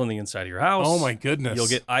walls on the inside of your house. Oh my goodness. You'll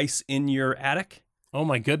get ice in your attic. Oh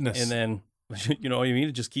my goodness. And then, you know what I mean?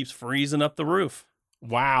 It just keeps freezing up the roof.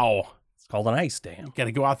 Wow. It's called an ice dam. Got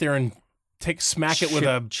to go out there and smack it with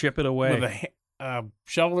a chip it away with a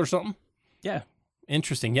shovel or something. Yeah.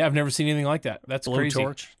 Interesting. Yeah, I've never seen anything like that. That's crazy.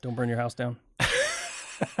 Blowtorch. Don't burn your house down.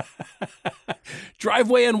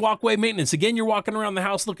 Driveway and walkway maintenance. Again, you're walking around the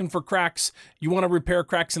house looking for cracks. You want to repair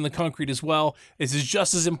cracks in the concrete as well. This is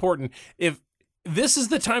just as important. If this is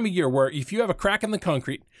the time of year where if you have a crack in the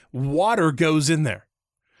concrete, water goes in there.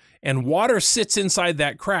 And water sits inside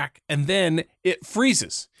that crack, and then it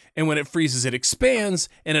freezes. And when it freezes, it expands,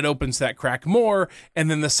 and it opens that crack more,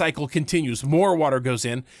 and then the cycle continues. More water goes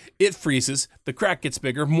in, it freezes, the crack gets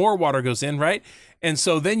bigger, more water goes in, right? And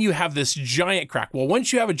so then you have this giant crack. Well,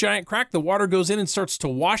 once you have a giant crack, the water goes in and starts to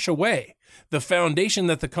wash away the foundation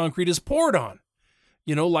that the concrete is poured on.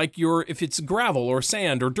 You know, like if it's gravel or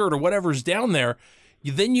sand or dirt or whatever's down there,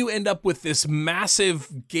 then you end up with this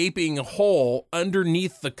massive gaping hole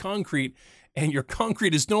underneath the concrete, and your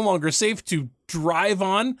concrete is no longer safe to drive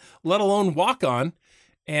on, let alone walk on.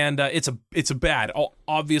 And it's a bad.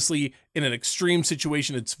 Obviously, in an extreme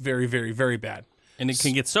situation, it's very, very, very bad. And it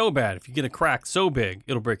can get so bad. If you get a crack so big,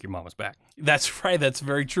 it'll break your mama's back. That's right. That's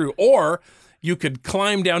very true. Or you could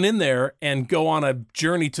climb down in there and go on a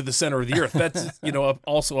journey to the center of the earth. That's,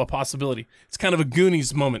 also a possibility. It's kind of a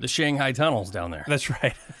Goonies moment. The Shanghai tunnels down there. That's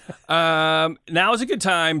right. Now is a good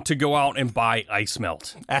time to go out and buy ice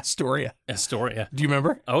melt. Astoria. Do you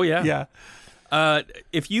remember? Oh, yeah. Yeah.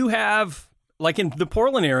 If you have, like in the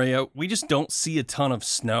Portland area, we just don't see a ton of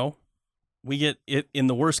snow. We get it in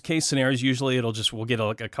the worst case scenarios. Usually we'll get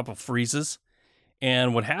a couple freezes.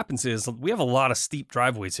 And what happens is we have a lot of steep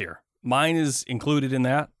driveways here. Mine is included in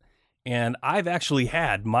that. And I've actually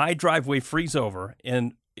had my driveway freeze over,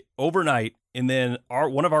 and overnight, and then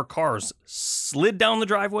one of our cars slid down the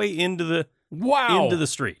driveway into the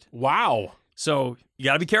street. Wow. So you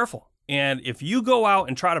got to be careful. And if you go out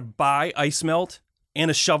and try to buy ice melt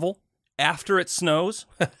and a shovel after it snows,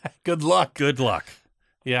 Good luck. good luck.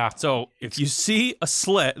 Yeah. So if you see a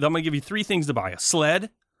sled, I'm going to give you 3 things to buy. A sled,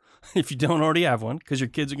 if you don't already have one, because your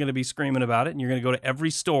kids are going to be screaming about it, and you're going to go to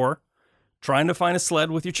every store trying to find a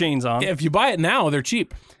sled with your chains on. If you buy it now, they're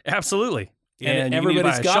cheap. Absolutely. And you everybody's need to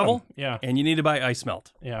buy a got shovel, 'em. Yeah. and you need to buy ice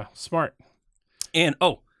melt. Yeah. Smart. And,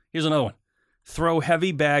 here's another one. Throw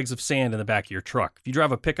heavy bags of sand in the back of your truck. If you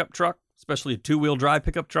drive a pickup truck, especially a 2-wheel drive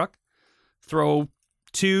pickup truck, throw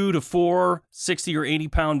 2 to 4 60 or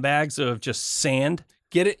 80-pound bags of just sand.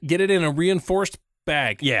 Get it in a reinforced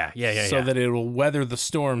bag. Yeah. So that it will weather the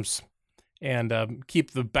storms and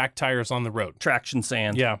keep the back tires on the road. Traction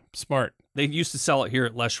sand. Yeah. Smart. They used to sell it here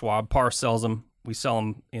at Les Schwab. Par sells them. We sell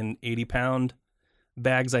them in 80-pound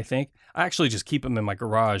bags, I think. I actually just keep them in my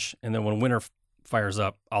garage, and then when winter fires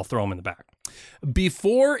up, I'll throw them in the back.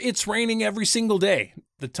 Before it's raining every single day,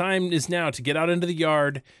 the time is now to get out into the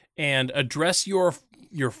yard and address your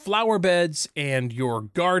flower beds and your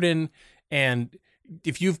garden. And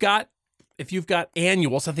if you've got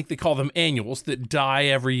annuals, I think they call them annuals, that die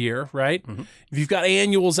every year, right? Mm-hmm. If you've got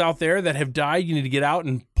annuals out there that have died, you need to get out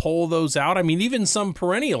and pull those out. I mean, even some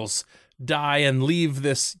perennials die and leave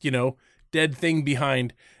this, dead thing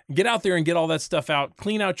behind. Get out there and get all that stuff out.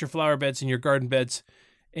 Clean out your flower beds and your garden beds,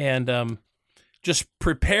 and just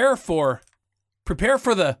prepare for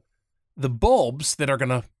the bulbs that are going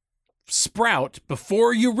to sprout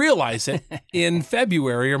before you realize it in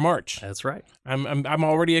February or March. That's right. I'm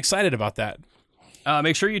already excited about that.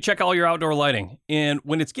 Make sure you check all your outdoor lighting. And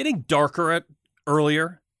when it's getting darker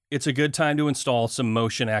earlier, it's a good time to install some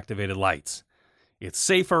motion-activated lights. It's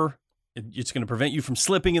safer. It's going to prevent you from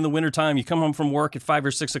slipping in the wintertime. You come home from work at 5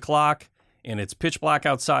 or 6 o'clock, and it's pitch black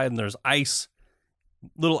outside, and there's ice.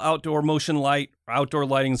 Little outdoor motion light, outdoor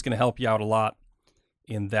lighting is going to help you out a lot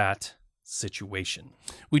in that situation.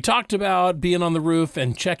 We talked about being on the roof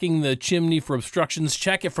and checking the chimney for obstructions.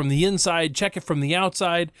 Check it from the inside, check it from the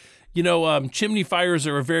outside. Chimney fires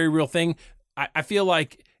are a very real thing. I feel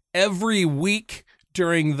like every week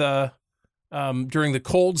during the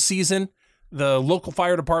cold season, the local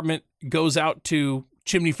fire department goes out to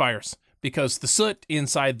chimney fires because the soot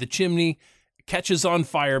inside the chimney catches on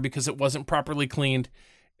fire because it wasn't properly cleaned.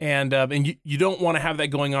 And you don't want to have that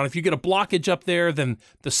going on. If you get a blockage up there, then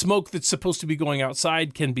the smoke that's supposed to be going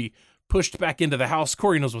outside can be pushed back into the house.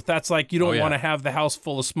 Corey knows what that's like. You don't want to have the house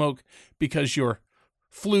full of smoke because your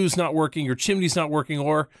flue's not working, your chimney's not working,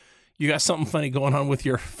 or you got something funny going on with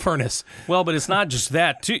your furnace. Well, but it's not just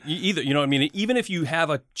that too, either. You know what I mean? Even if you have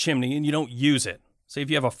a chimney and you don't use it, say if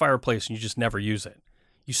you have a fireplace and you just never use it,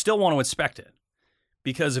 you still want to inspect it.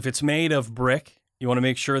 Because if it's made of brick, you want to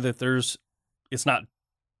make sure that it's not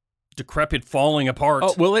decrepit, falling apart.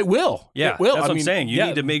 Oh, well, it will. Yeah, it will. that's what I'm saying. You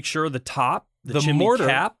need to make sure the top, the chimney mortar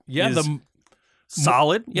cap, is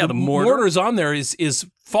solid. Yeah, the mortar's on there is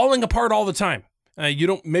falling apart all the time. You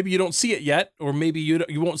don't see it yet, or maybe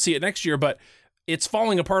you won't see it next year, but it's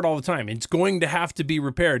falling apart all the time. It's going to have to be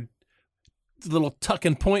repaired. The little tuck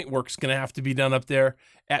and point work's going to have to be done up there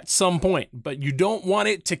at some point, but you don't want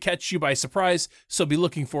it to catch you by surprise, so be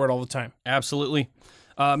looking for it all the time. Absolutely.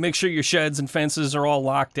 Make sure your sheds and fences are all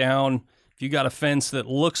locked down. If you got a fence that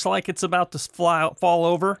looks like it's about to fall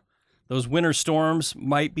over, those winter storms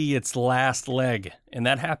might be its last leg. And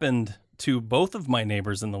that happened to both of my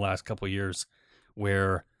neighbors in the last couple of years,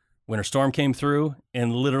 where winter storm came through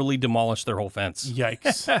and literally demolished their whole fence.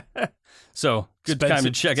 Yikes. So good time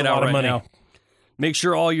to check it out right now. Make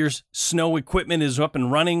sure all your snow equipment is up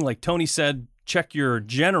and running. Like Tony said, check your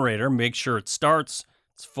generator. Make sure it starts.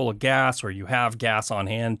 It's full of gas, or you have gas on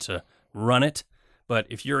hand to run it. But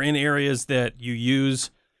if you're in areas that you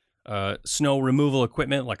use snow removal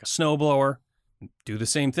equipment like a snowblower, do the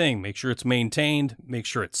same thing. Make sure it's maintained. Make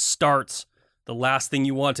sure it starts. The last thing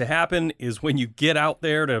you want to happen is when you get out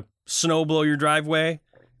there to snow blow your driveway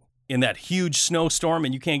in that huge snowstorm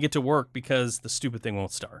and you can't get to work because the stupid thing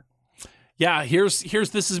won't start. Yeah, here's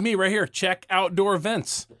this is me right here. Check outdoor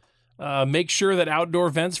vents. Make sure that outdoor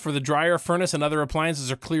vents for the dryer, furnace, and other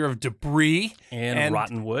appliances are clear of debris and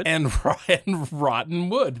rotten wood. And rotten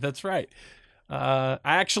wood. That's right. I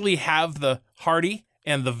actually have the Hardy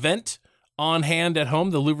and the vent on hand at home,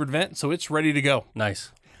 the louvered vent, so it's ready to go.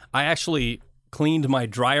 Nice. I actually cleaned my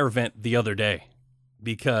dryer vent the other day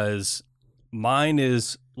because mine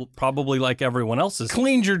is probably like everyone else's.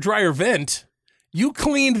 Cleaned your dryer vent? You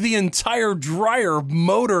cleaned the entire dryer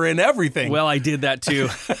motor and everything. Well, I did that too.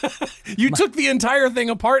 You took the entire thing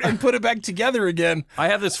apart and put it back together again. I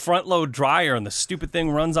have this front load dryer, and the stupid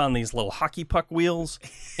thing runs on these little hockey puck wheels.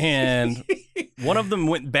 And one of them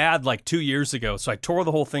went bad like 2 years ago. So I tore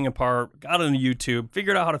the whole thing apart, got it on YouTube,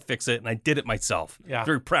 figured out how to fix it, and I did it myself. Yeah.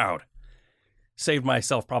 Very proud. Saved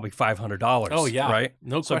myself probably $500. Oh, yeah. Right?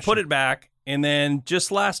 No So I question. put it back, and then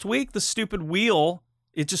just last week, the stupid wheel,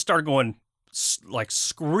 it just started going like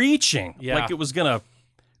screeching. Yeah. Like it was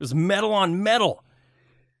metal on metal.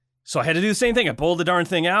 So I had to do the same thing. I pulled the darn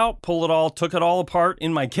thing out, took it all apart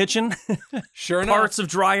in my kitchen. Sure enough. Parts of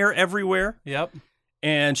dryer everywhere. Yep.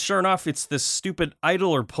 And sure enough, it's this stupid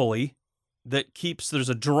idler pulley that there's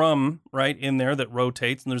a drum right in there that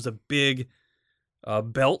rotates, and there's a big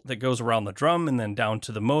belt that goes around the drum and then down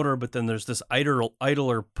to the motor. But then there's this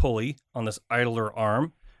idler pulley on this idler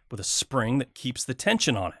arm with a spring that keeps the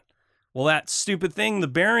tension on it. Well, that stupid thing, the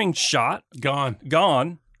bearing shot, Gone.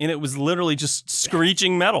 and it was literally just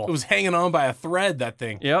screeching metal. It was hanging on by a thread, that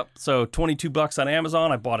thing. Yep. So $22 on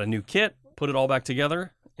Amazon. I bought a new kit, put it all back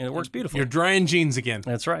together, and it works beautifully. You're drying jeans again.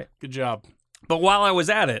 That's right. Good job. But while I was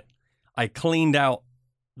at it, I cleaned out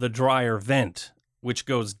the dryer vent, which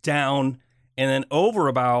goes down and then over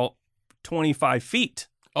about 25 feet.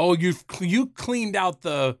 Oh, you cleaned out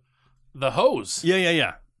the hose.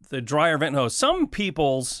 Yeah. The dryer vent hose. Some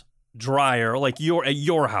people's dryer, like at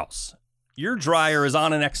your house, your dryer is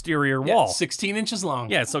on an exterior Yeah, wall. 16 inches long.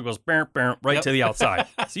 Yeah, so it goes right Yep. to the outside.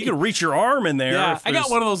 So you can reach your arm in there. Yeah, if I got there's-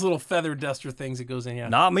 one of those little feather duster things that goes in. Yeah.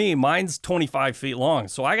 Not me. Mine's 25 feet long.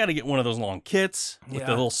 So I got to get one of those long kits with Yeah.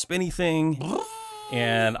 the little spinny thing.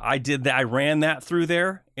 And I did that. I ran that through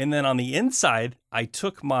there. And then on the inside, I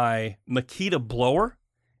took my Makita blower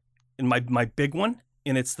and my big one.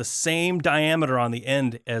 And it's the same diameter on the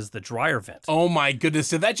end as the dryer vent. Oh my goodness!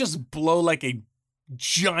 Did that just blow like a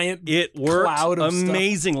giant? It worked cloud of stuff?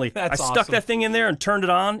 amazingly. That's I stuck awesome. that thing in there and turned it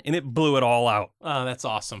on, and it blew it all out. Oh, that's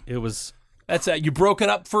awesome. It was. That's you broke it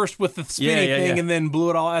up first with the spinny thing, yeah. and then blew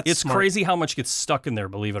it all. That's It's smart. crazy how much gets stuck in there.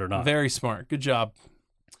 Believe it or not. Very smart. Good job.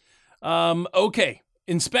 Okay.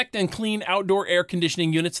 Inspect and clean outdoor air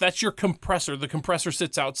conditioning units. That's your compressor. The compressor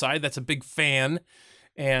sits outside. That's a big fan.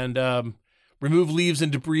 And remove leaves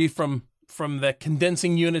and debris from the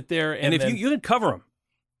condensing unit there. And if then you could cover them.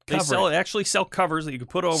 They cover it. actually sell covers that you can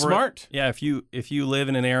put over Smart. it. Yeah, if you live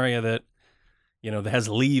in an area that that has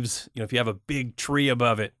leaves, if you have a big tree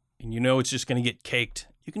above it and it's just going to get caked,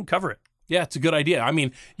 you can cover it. Yeah, it's a good idea. I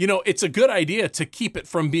mean, it's a good idea to keep it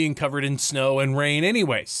from being covered in snow and rain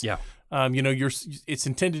anyways. Yeah. It's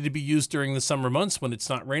intended to be used during the summer months when it's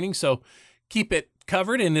not raining, so keep it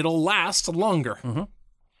covered and it'll last longer. Mm-hmm.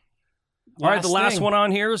 All right, the last thing. one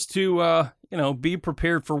on here is to be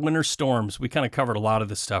prepared for winter storms. We kind of covered a lot of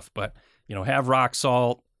this stuff, but have rock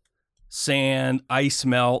salt, sand, ice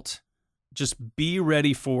melt. Just be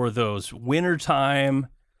ready for those wintertime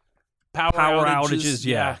Power outages,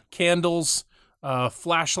 yeah. Candles,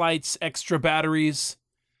 flashlights, extra batteries.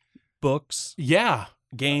 books, Yeah.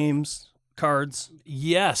 games, cards.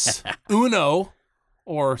 Yes. Uno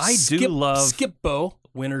or I do love Skip-Bo.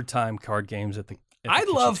 wintertime card games at the I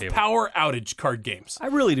kitchen love table. power outage card games. I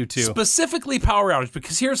really do too. Specifically power outage,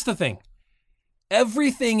 because here's the thing.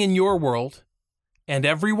 Everything in your world and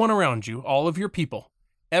everyone around you, all of your people,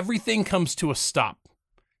 everything comes to a stop.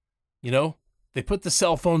 They put the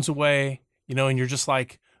cell phones away, and you're just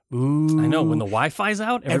like, ooh. I know when the Wi-Fi's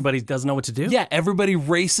out, everybody doesn't know what to do. Yeah, everybody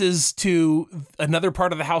races to another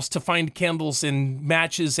part of the house to find candles and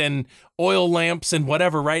matches and oil lamps and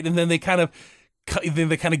whatever, right? And then they kind of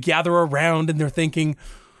gather around and they're thinking,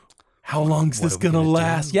 how long's What this are we gonna gonna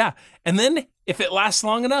last? do? Yeah, and then if it lasts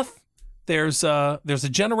long enough, there's a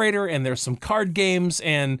generator and there's some card games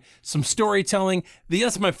and some storytelling.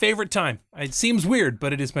 That's my favorite time. It seems weird,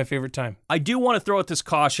 but it is my favorite time. I do want to throw out this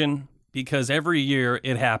caution because every year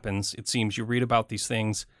it happens. It seems you read about these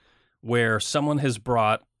things where someone has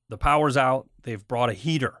brought the power's out. They've brought a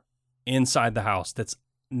heater inside the house that's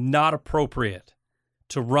not appropriate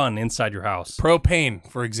to run inside your house. Propane,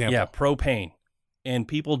 for example. Yeah, propane. And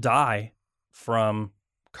people die from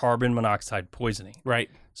carbon monoxide poisoning. Right.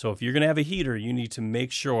 So if you're going to have a heater, you need to make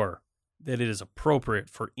sure that it is appropriate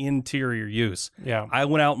for interior use. Yeah. I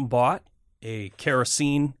went out and bought a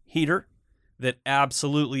kerosene heater that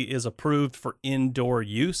absolutely is approved for indoor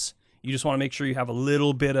use. You just want to make sure you have a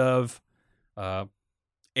little bit of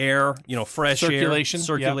air, fresh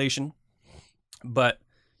circulation. But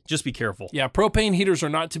just be careful. Yeah, propane heaters are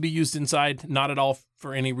not to be used inside, not at all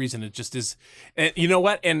for any reason. It just is. And you know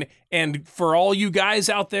what? And for all you guys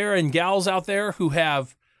out there and gals out there who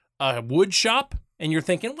have a wood shop and you're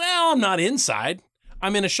thinking, well, I'm not inside,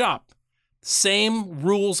 I'm in a shop. Same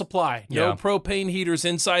rules apply. No Yeah. propane heaters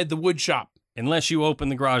inside the wood shop. Unless you open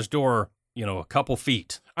the garage door, a couple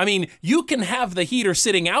feet. I mean, you can have the heater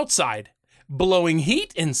sitting outside, blowing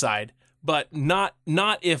heat inside, but not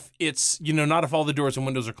if it's, not if all the doors and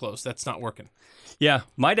windows are closed. That's not working. Yeah,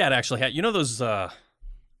 my dad actually had, those, I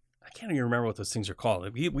can't even remember what those things are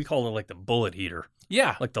called. We call it like the bullet heater.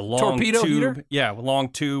 Yeah. Like the long Torpedo tube. heater? Yeah, long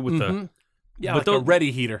tube with the... Yeah, but like a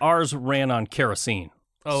ready heater. Ours ran on kerosene,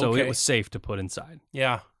 so okay. it was safe to put inside.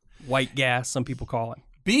 Yeah. White gas, some people call it.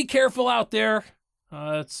 Be careful out there.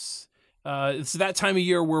 It's that time of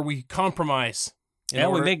year where we compromise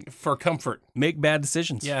for comfort. Make bad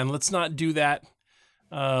decisions. Yeah, and let's not do that.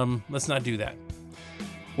 Let's not do that.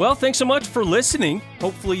 Well, thanks so much for listening.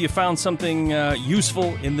 Hopefully you found something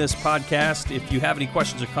useful in this podcast. If you have any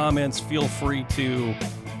questions or comments, feel free to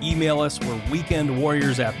email us. We're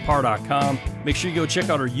weekendwarriors@par.com. Make sure you go check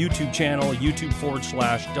out our YouTube channel,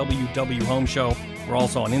 YouTube.com/WW Home Show. We're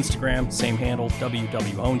also on Instagram, same handle,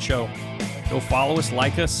 WW Home Show. Go follow us,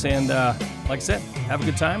 like us, and like I said, have a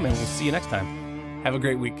good time, and we'll see you next time. Have a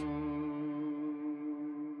great week.